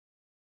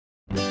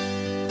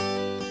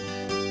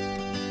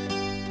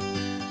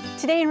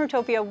Today in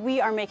Rootopia, we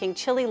are making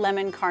chili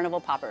lemon carnival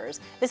poppers.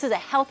 This is a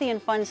healthy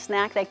and fun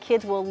snack that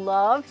kids will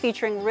love,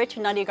 featuring rich,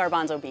 nutty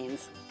garbanzo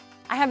beans.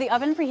 I have the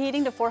oven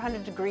preheating to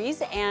 400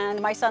 degrees, and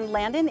my son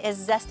Landon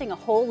is zesting a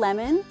whole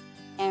lemon,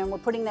 and we're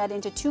putting that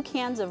into 2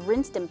 cans of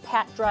rinsed and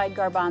pat-dried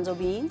garbanzo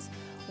beans.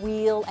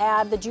 We'll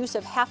add the juice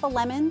of half a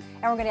lemon,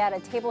 and we're going to add a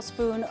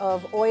tablespoon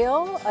of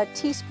oil, a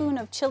teaspoon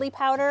of chili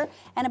powder,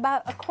 and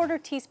about a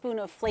 1/4 teaspoon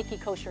of flaky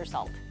kosher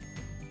salt.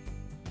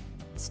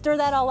 Stir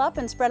that all up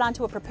and spread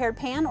onto a prepared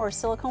pan or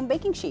silicone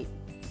baking sheet.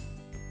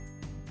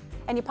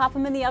 And you pop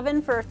them in the oven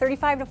for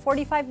 35 to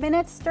 45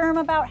 minutes, stir them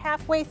about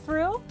halfway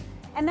through,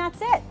 and that's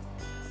it.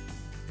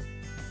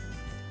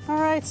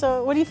 All right,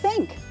 so what do you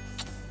think?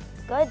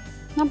 Good.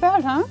 Not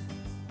bad, huh?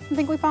 I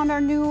think we found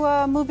our new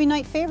movie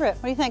night favorite.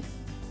 What do you think?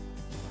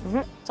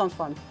 Sounds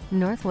fun.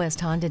 Northwest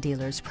Honda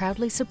dealers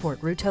proudly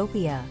support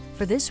Rootopia.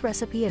 For this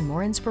recipe and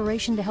more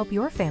inspiration to help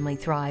your family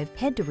thrive,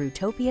 head to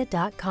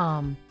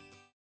rootopia.com.